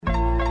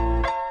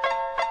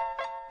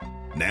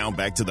Now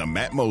back to the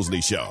Matt Mosley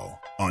Show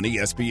on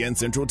ESPN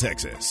Central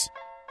Texas.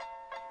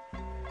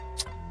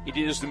 It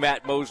is the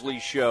Matt Mosley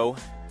Show,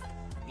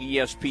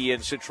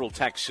 ESPN Central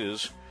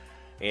Texas.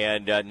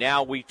 And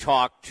now we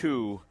talk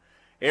to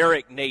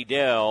Eric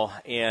Nadel.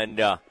 And,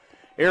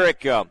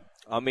 Eric,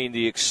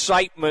 the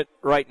excitement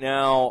right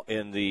now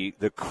and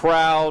the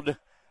crowd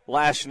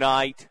last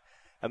night,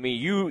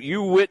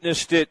 you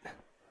witnessed it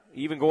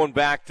even going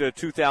back to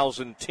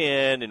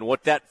 2010 and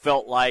what that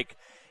felt like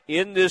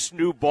in this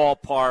new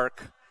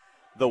ballpark,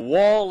 the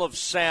wall of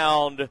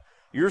sound.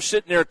 You're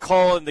sitting there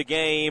calling the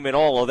game and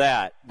all of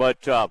that.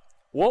 But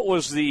what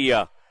was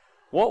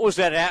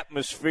that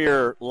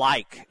atmosphere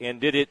like? And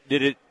did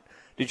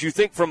you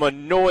think from a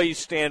noise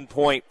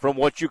standpoint, from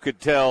what you could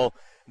tell,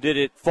 did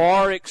it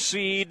far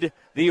exceed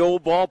the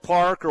old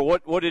ballpark, or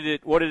what did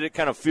it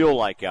kind of feel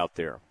like out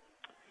there?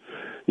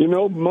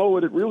 Mo,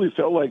 what it really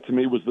felt like to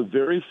me was the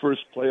very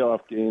first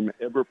playoff game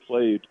ever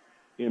played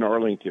in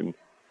Arlington,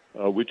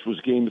 which was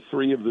Game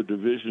 3 of the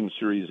Division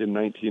Series in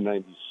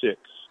 1996.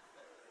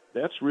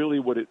 That's really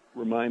what it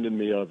reminded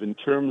me of in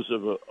terms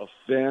of a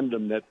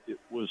fandom that it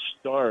was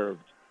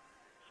starved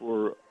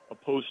for a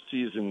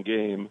postseason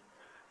game,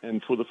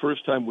 and for the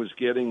first time was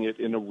getting it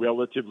in a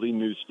relatively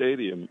new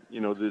stadium.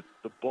 The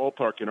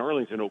ballpark in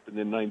Arlington opened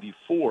in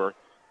 94,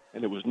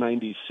 and it was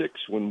 96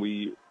 when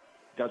we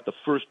got the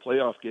first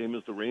playoff game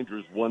as the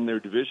Rangers won their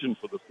division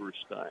for the first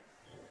time.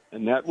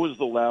 And that was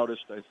the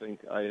loudest I think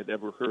I had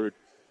ever heard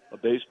a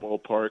baseball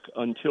park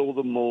until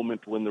the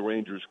moment when the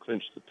Rangers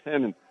clinched the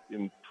pennant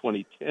in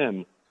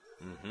 2010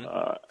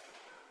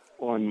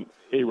 on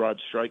A-Rod's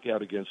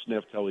strikeout against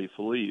Neftali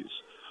Feliz.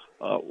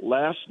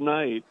 Last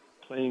night,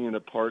 playing in a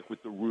park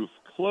with the roof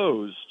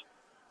closed,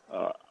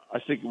 I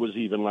think it was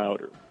even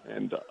louder.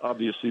 And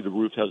obviously the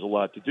roof has a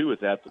lot to do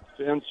with that, but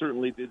the fans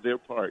certainly did their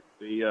part.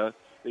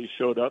 They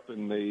showed up,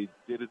 and they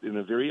did it in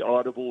a very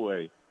audible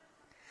way.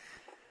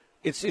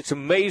 It's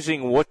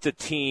amazing what the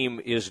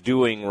team is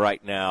doing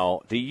right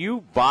now. Do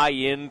you buy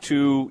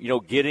into,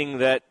 getting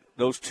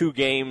those two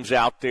games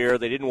out there?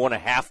 They didn't want to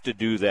have to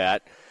do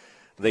that.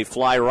 They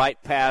fly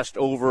right past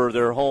over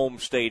their home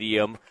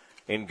stadium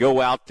and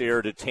go out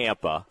there to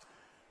Tampa.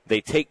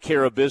 They take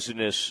care of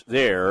business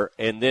there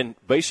and then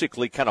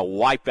basically kind of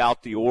wipe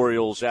out the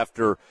Orioles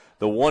after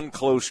the one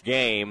close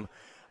game.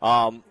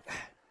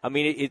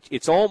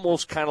 It's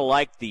almost kind of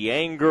like the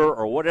anger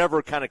or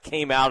whatever kind of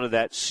came out of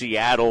that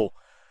Seattle.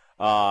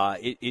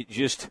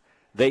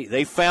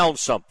 They found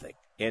something.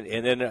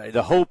 And then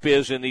the hope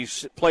is in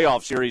these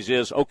playoff series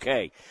is,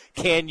 okay,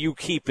 can you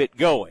keep it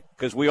going?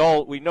 Because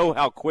we know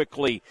how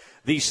quickly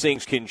these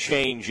things can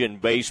change in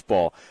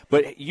baseball.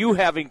 But you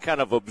having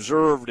kind of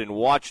observed and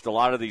watched a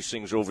lot of these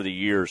things over the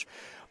years,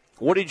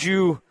 what did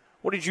you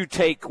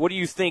take? What do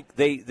you think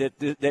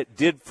that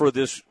did for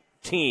this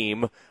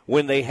team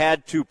when they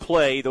had to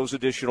play those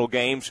additional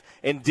games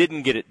and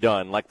didn't get it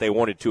done like they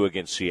wanted to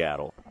against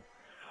Seattle?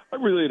 I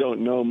really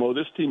don't know, Mo.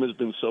 This team has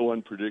been so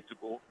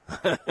unpredictable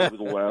over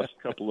the last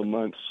couple of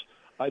months.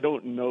 I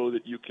don't know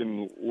that you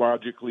can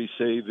logically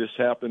say this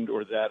happened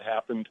or that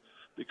happened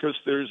because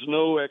there's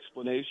no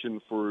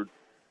explanation for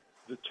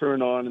the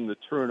turn on and the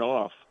turn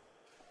off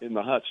in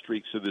the hot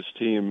streaks of this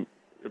team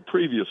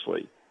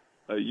previously.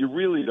 You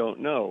really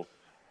don't know.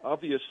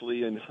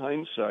 Obviously, in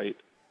hindsight,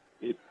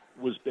 it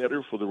was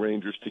better for the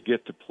Rangers to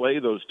get to play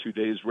those 2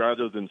 days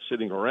rather than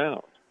sitting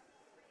around.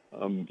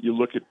 You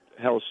look at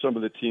how some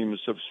of the teams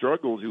have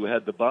struggled who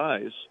had the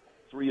buys,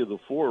 3 of the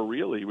 4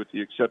 really, with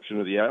the exception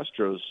of the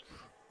Astros,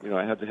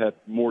 had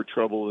more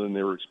trouble than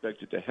they were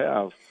expected to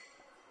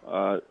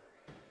have.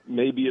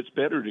 Maybe it's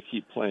better to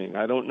keep playing.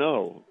 I don't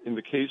know. In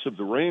the case of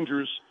the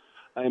Rangers,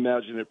 I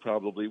imagine it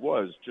probably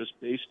was, just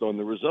based on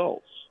the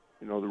results.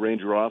 The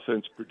Ranger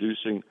offense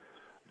producing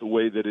the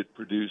way that it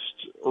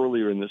produced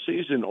earlier in the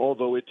season,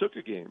 although it took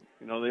a game.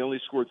 They only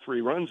scored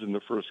 3 runs in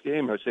the first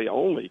game. I say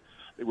only.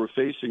 They were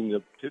facing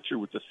the pitcher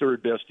with the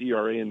third best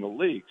ERA in the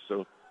league,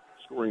 so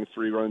scoring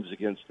 3 runs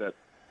against that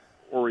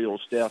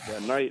Orioles staff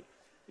that night,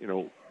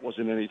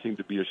 wasn't anything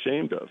to be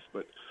ashamed of.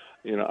 But,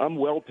 I'm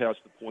well past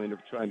the point of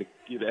trying to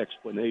give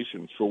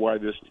explanations for why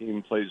this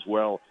team plays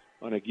well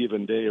on a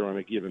given day or on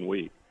a given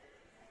week.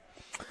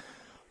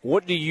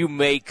 What do you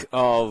make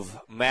of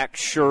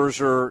Max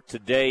Scherzer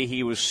today?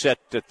 He was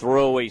set to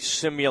throw a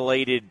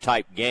simulated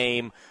type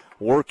game,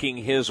 working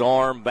his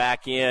arm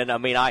back in.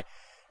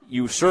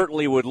 You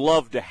certainly would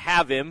love to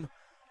have him.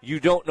 You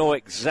don't know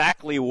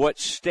exactly what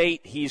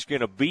state he's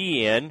going to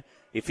be in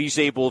if he's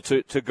able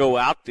to go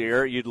out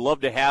there. You'd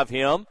love to have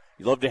him.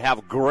 You'd love to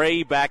have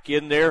Gray back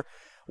in there.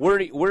 Where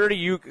do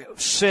you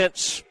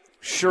sense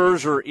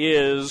Scherzer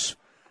is,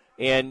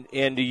 and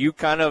do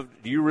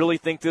you really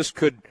think this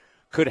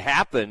could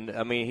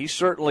happen? He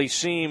certainly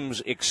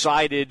seems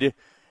excited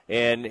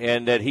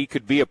and that he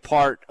could be a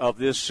part of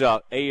this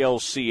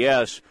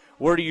ALCS.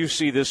 Where do you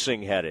see this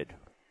thing headed?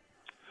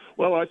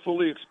 Well, I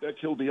fully expect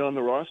he'll be on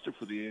the roster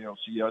for the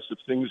ALCS if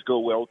things go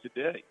well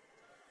today.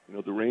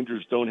 The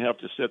Rangers don't have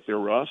to set their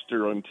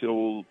roster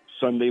until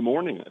Sunday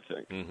morning, I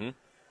think. Mm-hmm.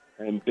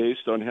 And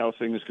based on how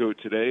things go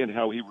today and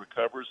how he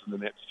recovers in the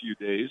next few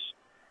days,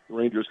 the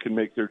Rangers can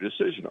make their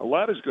decision. A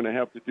lot is going to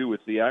have to do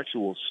with the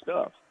actual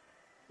stuff.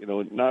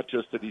 Not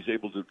just that he's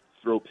able to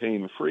throw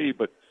pain-free,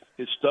 but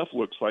his stuff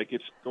looks like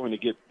it's going to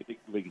get big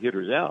league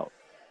hitters out.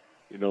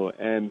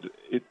 And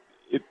it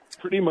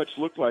pretty much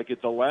looked like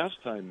it the last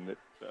time that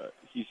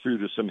he threw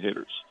to some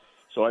hitters.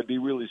 So I'd be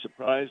really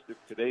surprised if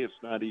today it's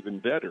not even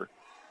better.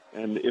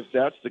 And if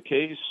that's the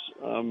case,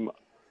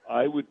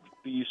 I would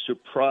be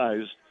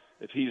surprised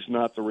if he's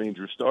not the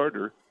Ranger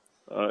starter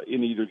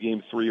in either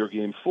Game 3 or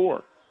Game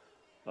 4.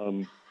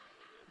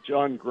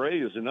 John Gray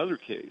is another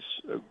case.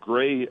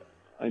 Gray,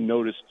 I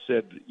noticed,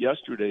 said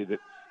yesterday that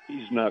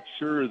he's not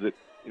sure that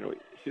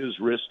his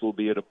wrist will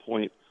be at a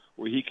point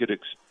where he could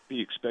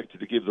be expected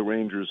to give the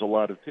Rangers a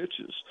lot of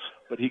pitches.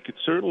 But he could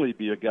certainly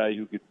be a guy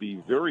who could be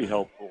very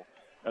helpful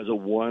as a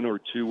 1 or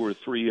 2 or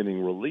 3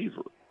 inning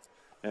reliever.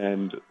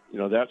 And,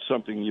 that's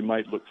something you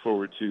might look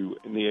forward to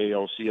in the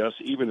ALCS.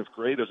 Even if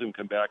Gray doesn't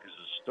come back as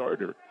a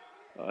starter,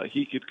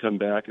 he could come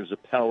back as a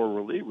power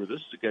reliever.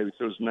 This is a guy who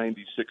throws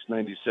 96,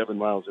 97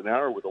 miles an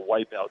hour with a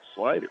wipeout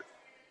slider.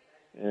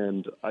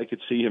 And I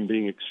could see him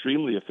being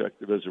extremely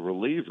effective as a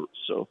reliever.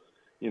 So,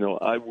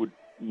 I would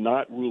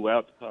not rule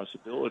out the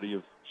possibility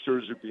of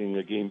Scherzer being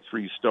a Game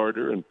 3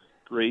 starter and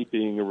Gray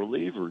being a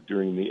reliever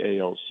during the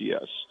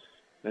ALCS.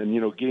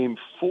 And, Game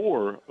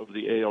 4 of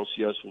the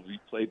ALCS will be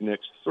played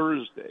next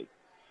Thursday.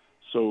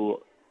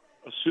 So,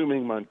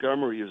 assuming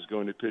Montgomery is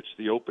going to pitch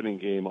the opening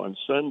game on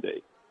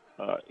Sunday,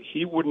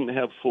 he wouldn't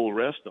have full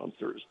rest on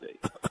Thursday.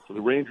 So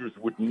the Rangers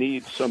would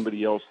need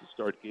somebody else to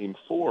start Game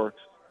 4.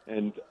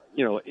 And,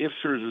 if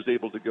Scherzer's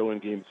able to go in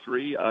Game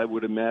 3, I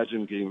would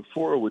imagine Game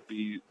 4 would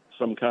be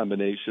some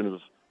combination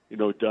of,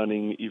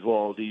 Dunning,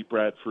 Eovaldi,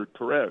 Bradford,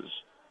 Perez.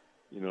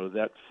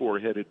 That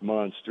four-headed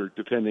monster,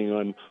 depending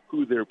on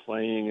who they're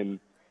playing and,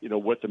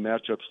 what the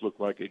matchups look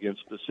like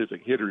against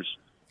specific hitters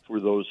for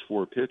those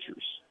 4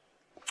 pitchers.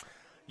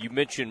 You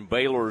mentioned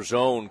Baylor's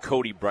own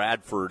Cody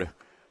Bradford.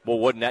 Well,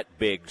 wasn't that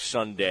big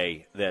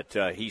Sunday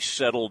that he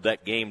settled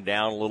that game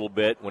down a little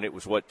bit when it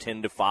was,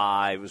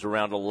 10-5? It was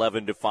around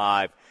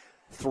 11-5,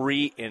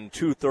 3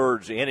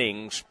 2/3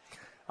 innings.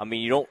 I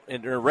mean,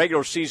 in a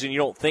regular season, you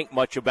don't think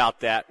much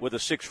about that with a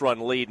 6-run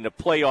lead. In the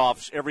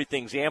playoffs,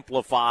 everything's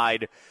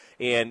amplified,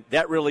 and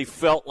that really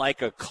felt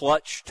like a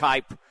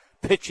clutch-type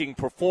pitching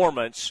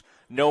performance,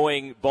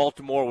 knowing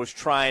Baltimore was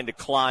trying to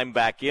climb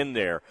back in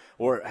there.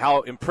 Or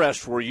how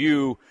impressed were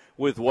you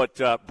with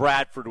what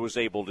Bradford was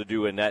able to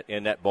do in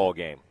that ball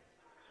game?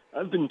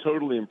 I've been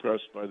totally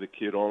impressed by the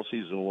kid all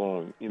season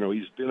long.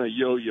 He's been a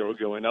yo-yo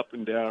going up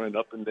and down and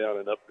up and down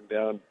and up and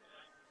down.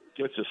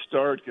 Gets a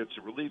start, gets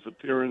a relief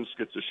appearance,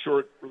 gets a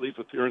short relief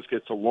appearance,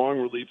 gets a long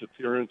relief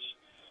appearance,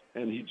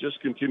 and he just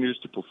continues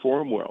to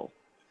perform well.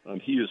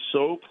 He is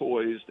so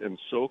poised and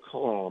so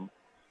calm.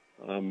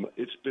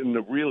 It's been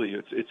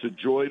it's a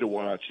joy to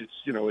watch.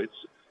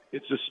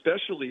 It's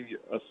especially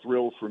a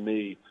thrill for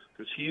me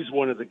because he's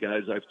one of the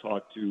guys I've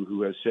talked to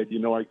who has said,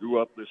 I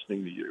grew up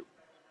listening to you.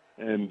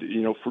 And,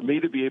 for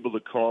me to be able to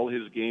call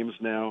his games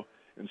now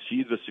and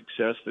see the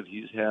success that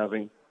he's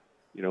having,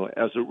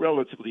 as a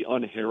relatively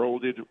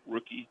unheralded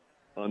rookie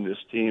on this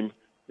team,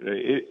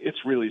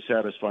 it's really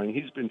satisfying.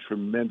 He's been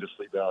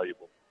tremendously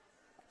valuable.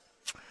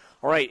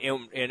 All right,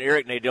 and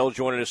Eric Nadel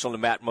joining us on the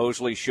Matt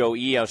Mosley Show,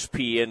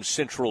 ESPN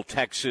Central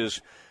Texas.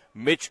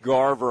 Mitch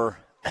Garver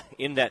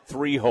in that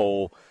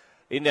 3-hole.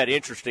 Isn't that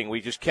interesting?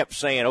 We just kept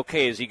saying,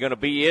 okay, is he going to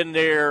be in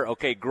there?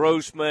 Okay,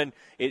 Grossman.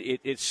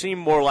 It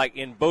seemed more like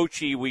in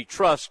Bochy we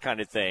trust kind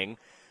of thing.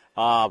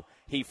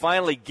 He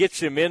finally gets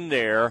him in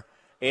there,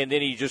 and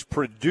then he just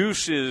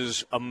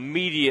produces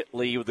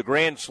immediately with the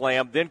grand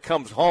slam, then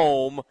comes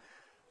home,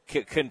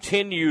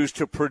 continues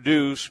to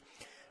produce.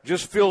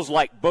 Just feels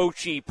like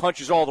Bochy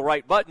punches all the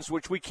right buttons,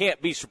 which we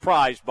can't be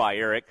surprised by,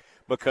 Eric,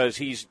 because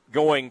he's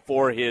going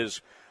for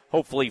his,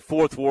 hopefully,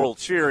 4th World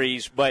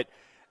Series. But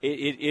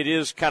it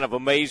is kind of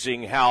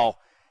amazing how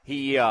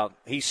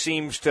he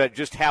seems to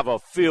just have a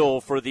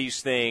feel for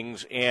these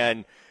things,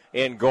 and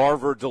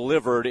Garver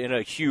delivered in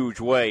a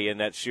huge way in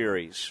that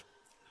series.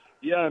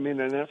 Yeah, I mean,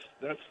 and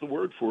that's the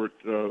word for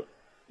it,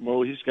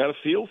 Mo. He's got a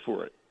feel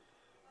for it.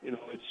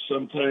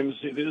 Sometimes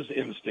it is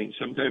instinct,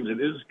 sometimes it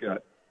is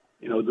gut.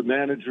 The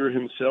manager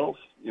himself,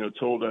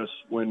 told us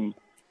when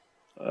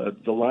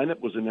the lineup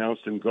was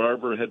announced and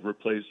Garver had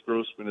replaced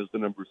Grossman as the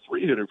number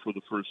 3 hitter for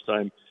the first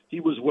time, he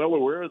was well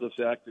aware of the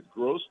fact that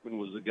Grossman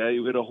was the guy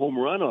who hit a home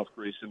run off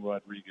Grayson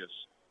Rodriguez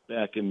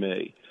back in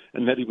May,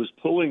 and that he was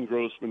pulling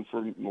Grossman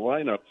from the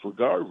lineup for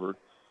Garver.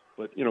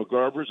 But,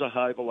 Garver's a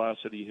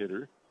high-velocity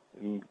hitter,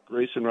 and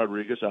Grayson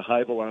Rodriguez a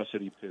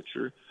high-velocity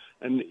pitcher.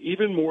 And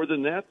even more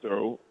than that,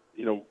 though,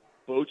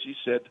 Bochy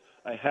said,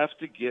 I have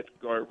to get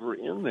Garver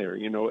in there.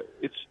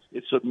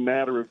 It's a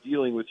matter of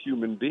dealing with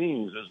human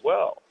beings as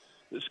well.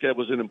 This guy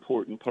was an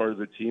important part of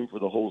the team for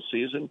the whole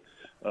season.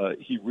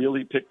 He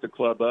really picked the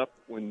club up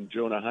when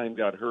Jonah Heim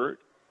got hurt.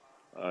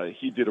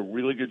 He did a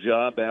really good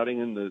job batting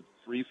in the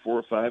 3,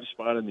 4, 5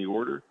 spot in the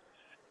order.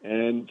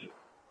 And,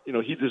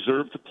 he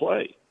deserved to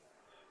play.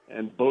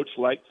 And Boats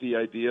liked the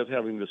idea of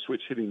having the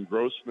switch hitting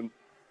Grossman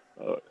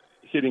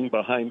hitting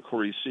behind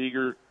Corey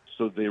Seager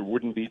so there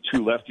wouldn't be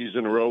two lefties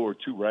in a row or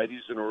two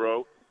righties in a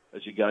row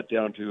as you got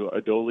down to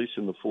Adolis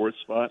in the fourth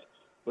spot.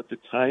 But the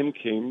time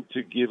came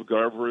to give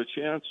Garver a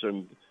chance.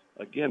 And,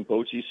 again,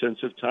 Bochy's sense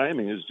of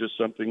timing is just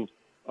something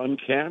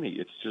uncanny.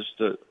 It's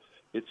just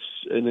it's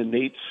an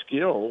innate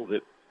skill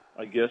that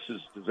I guess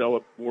is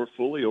developed more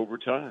fully over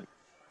time.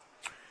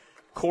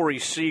 Corey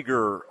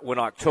Seager, when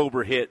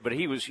October hit, but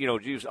he was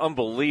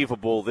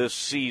unbelievable this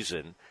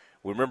season.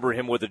 We remember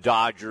him with the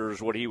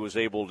Dodgers, what he was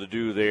able to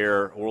do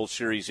there, World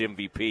Series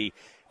MVP.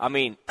 I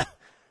mean,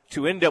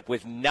 to end up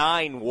with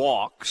 9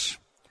 walks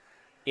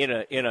in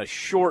a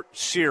short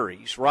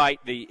series, right?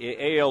 The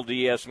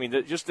ALDS. I mean,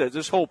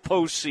 this whole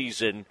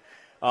postseason,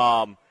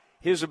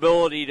 his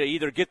ability to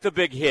either get the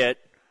big hit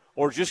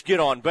or just get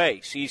on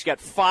base. He's got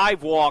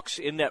 5 walks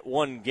in that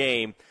one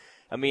game.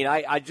 I mean,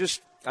 I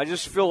just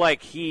feel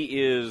like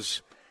he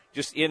is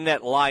just in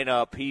that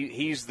lineup.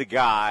 He's the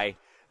guy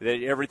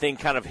that everything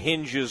kind of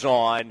hinges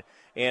on.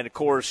 And, of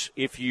course,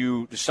 if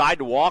you decide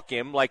to walk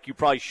him, like you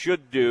probably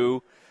should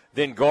do,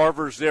 then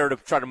Garver's there to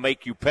try to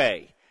make you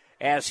pay,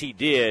 as he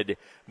did.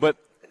 But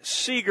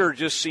Seager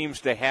just seems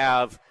to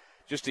have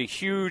just a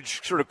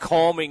huge sort of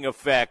calming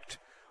effect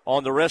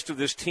on the rest of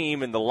this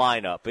team in the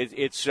lineup.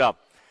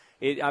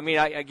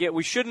 I get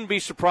we shouldn't be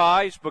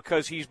surprised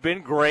because he's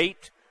been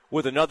great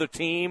with another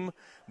team.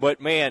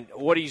 But, man,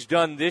 what he's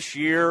done this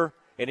year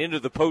and into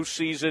the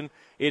postseason,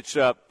 it's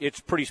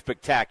pretty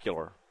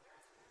spectacular.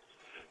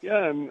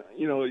 Yeah, and,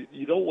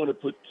 you don't want to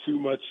put too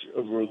much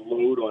of a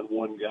load on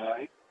one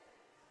guy.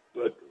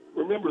 But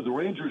remember, the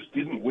Rangers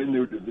didn't win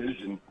their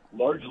division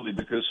largely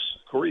because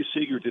Corey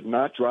Seager did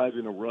not drive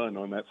in a run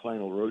on that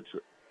final road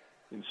trip.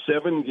 In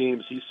 7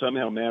 games, he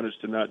somehow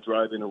managed to not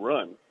drive in a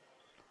run.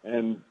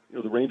 And,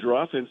 the Ranger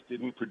offense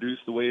didn't produce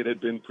the way it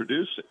had been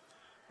producing.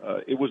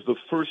 It was the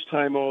first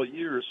time all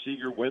year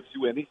Seager went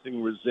through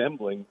anything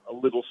resembling a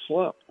little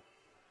slump.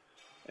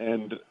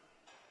 And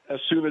as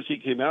soon as he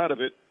came out of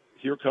it,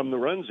 here come the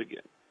runs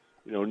again.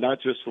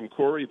 Not just from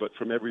Corey, but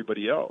from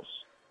everybody else.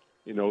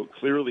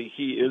 Clearly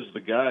he is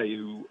the guy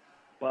who,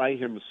 by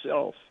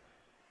himself,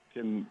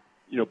 can,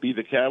 be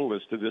the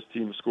catalyst to this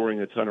team scoring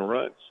a ton of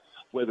runs,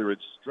 whether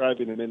it's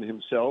driving him in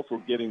himself or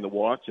getting the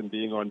walks and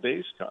being on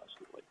base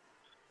constantly.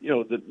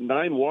 The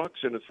 9 walks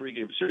in a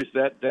 3-game series,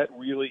 that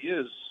really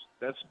is,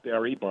 that's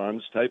Barry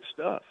Bonds type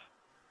stuff.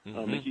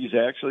 Mm-hmm. He's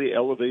actually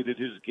elevated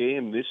his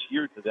game this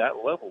year to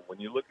that level. When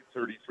you look at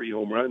 33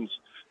 home runs,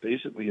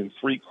 basically in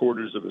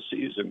 3/4 of a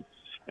season,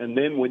 and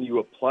then when you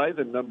apply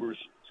the numbers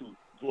to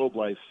Globe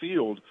Life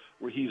Field,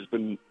 where he's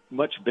been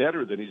much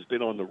better than he's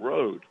been on the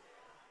road,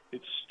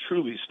 it's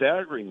truly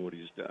staggering what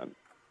he's done.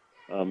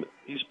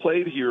 He's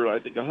played here, I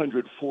think,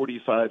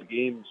 145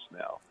 games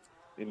now,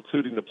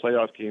 including the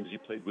playoff games he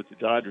played with the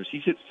Dodgers.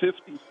 He's hit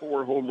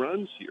 54 home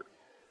runs here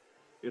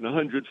in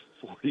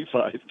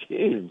 145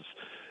 games.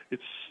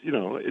 It's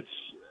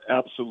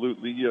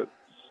absolutely,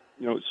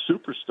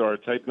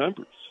 superstar type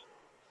numbers.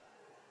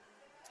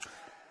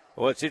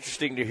 Well, it's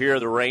interesting to hear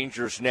the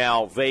Rangers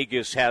now.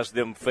 Vegas has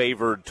them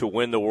favored to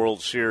win the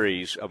World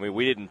Series. I mean,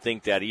 we didn't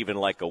think that even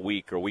like a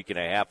week or week and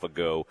a half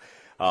ago.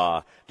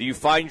 Do you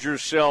find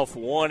yourself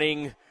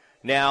wanting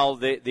now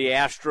the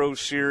Astros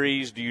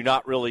series? Do you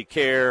not really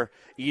care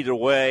either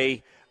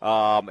way?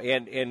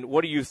 And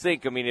what do you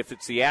think? I mean, if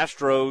it's the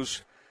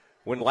Astros,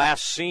 when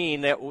last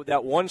seen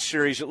that one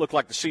series, it looked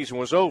like the season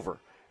was over.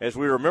 As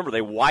we remember,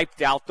 they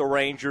wiped out the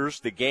Rangers.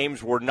 The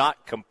games were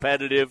not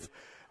competitive.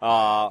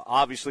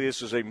 Obviously,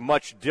 this is a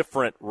much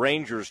different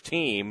Rangers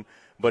team,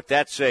 but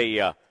it's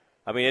a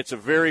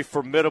very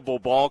formidable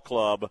ball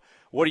club.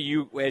 What do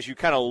you, as you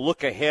kind of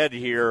look ahead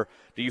here,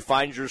 do you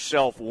find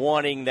yourself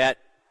wanting that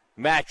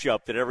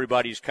matchup that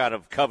everybody's kind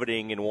of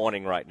coveting and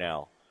wanting right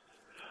now?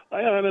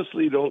 I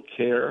honestly don't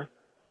care.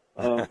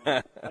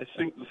 I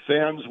think the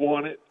fans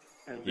want it,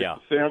 and if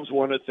the fans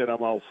want it, then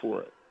I'm all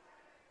for it.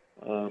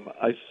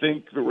 I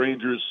think the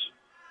Rangers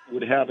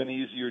would have an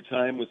easier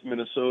time with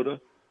Minnesota.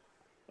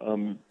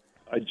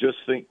 I just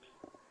think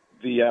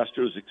the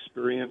Astros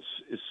experience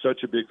is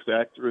such a big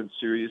factor in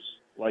series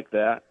like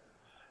that.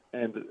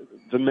 And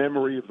the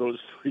memory of those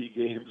 3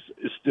 games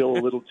is still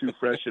a little too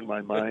fresh in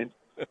my mind.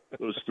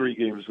 Those 3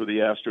 games where the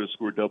Astros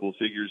scored double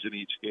figures in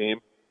each game.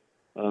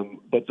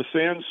 But the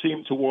fans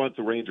seem to want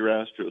the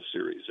Ranger-Astros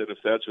series. And if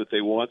that's what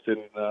they want,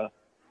 then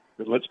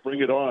let's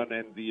bring it on.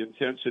 And the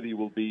intensity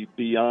will be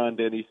beyond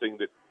anything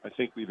that I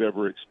think we've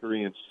ever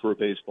experienced for a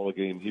baseball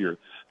game here.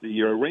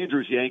 The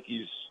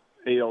Rangers-Yankees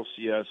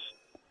ALCS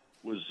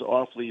was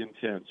awfully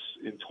intense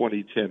in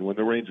 2010 when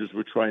the Rangers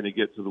were trying to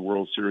get to the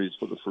World Series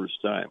for the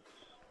first time.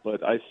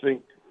 But I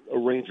think a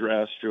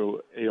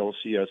Ranger-Astro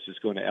ALCS is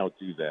going to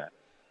outdo that.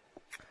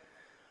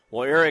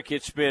 Well, Eric,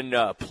 it's been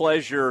a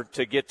pleasure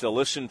to get to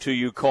listen to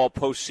you call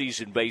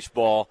postseason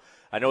baseball.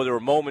 I know there were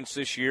moments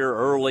this year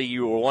early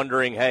you were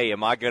wondering, hey,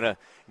 am I going to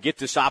get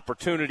this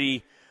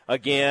opportunity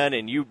again?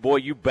 And you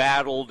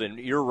battled, and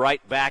you're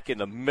right back in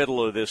the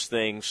middle of this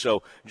thing.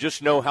 So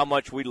just know how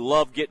much we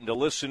love getting to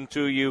listen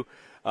to you.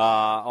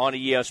 on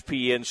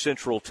ESPN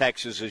Central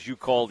Texas as you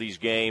call these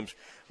games.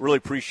 Really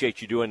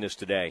appreciate you doing this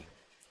today.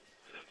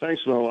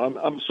 Thanks, Mo.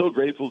 I'm so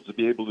grateful to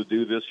be able to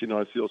do this.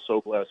 I feel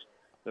so blessed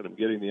that I'm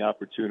getting the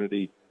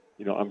opportunity.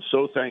 I'm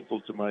so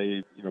thankful to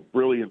my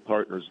brilliant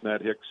partners,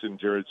 Matt Hicks and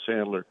Jared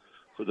Sandler,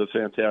 for the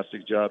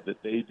fantastic job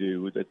that they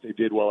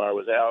did while I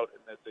was out,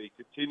 and that they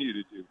continue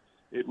to do.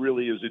 It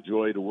really is a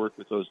joy to work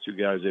with those two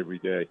guys every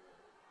day.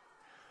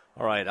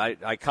 All right,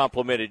 I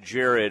complimented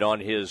Jared on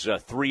his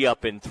 3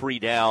 up and 3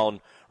 down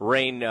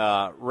rain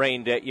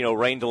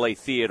delay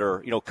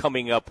theater,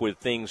 coming up with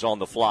things on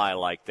the fly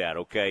like that.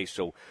 Okay,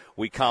 so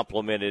we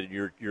complimented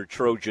your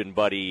Trojan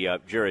buddy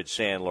Jared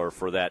Sandler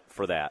for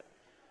that.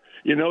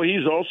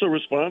 He's also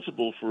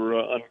responsible for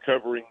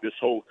uncovering this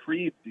whole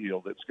Creed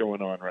deal that's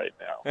going on right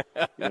now.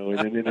 In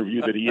an interview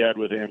that he had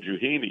with Andrew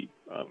Haney.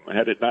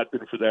 Had it not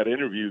been for that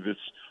interview, this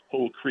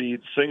whole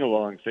Creed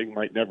sing-along thing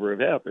might never have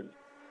happened.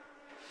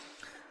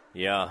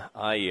 Yeah,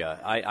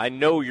 I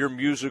know your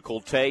musical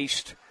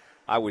taste.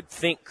 I would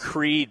think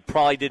Creed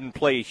probably didn't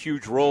play a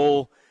huge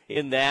role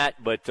in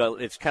that, but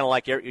it's kind of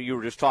like you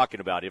were just talking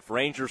about. If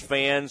Rangers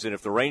fans and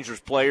if the Rangers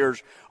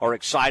players are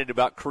excited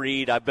about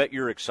Creed, I bet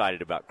you're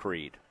excited about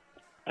Creed.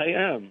 I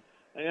am.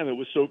 It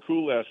was so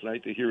cool last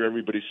night to hear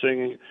everybody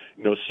singing,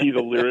 see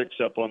the lyrics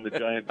up on the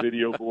giant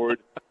video board,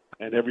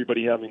 and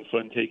everybody having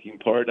fun taking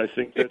part. I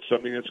think that's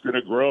something that's going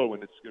to grow,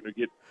 and it's going to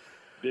get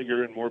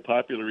bigger and more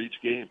popular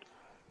each game.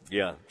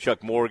 Yeah,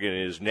 Chuck Morgan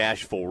and his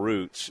Nashville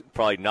roots,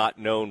 probably not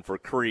known for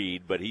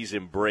Creed, but he's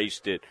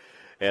embraced it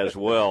as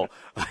well.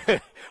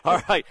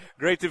 All right,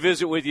 great to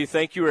visit with you.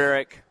 Thank you,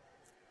 Eric.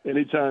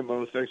 Anytime,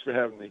 Mo. Thanks for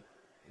having me.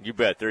 You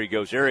bet. There he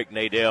goes, Eric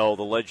Nadel,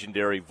 the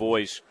legendary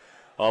voice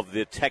of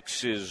the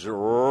Texas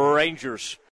Rangers.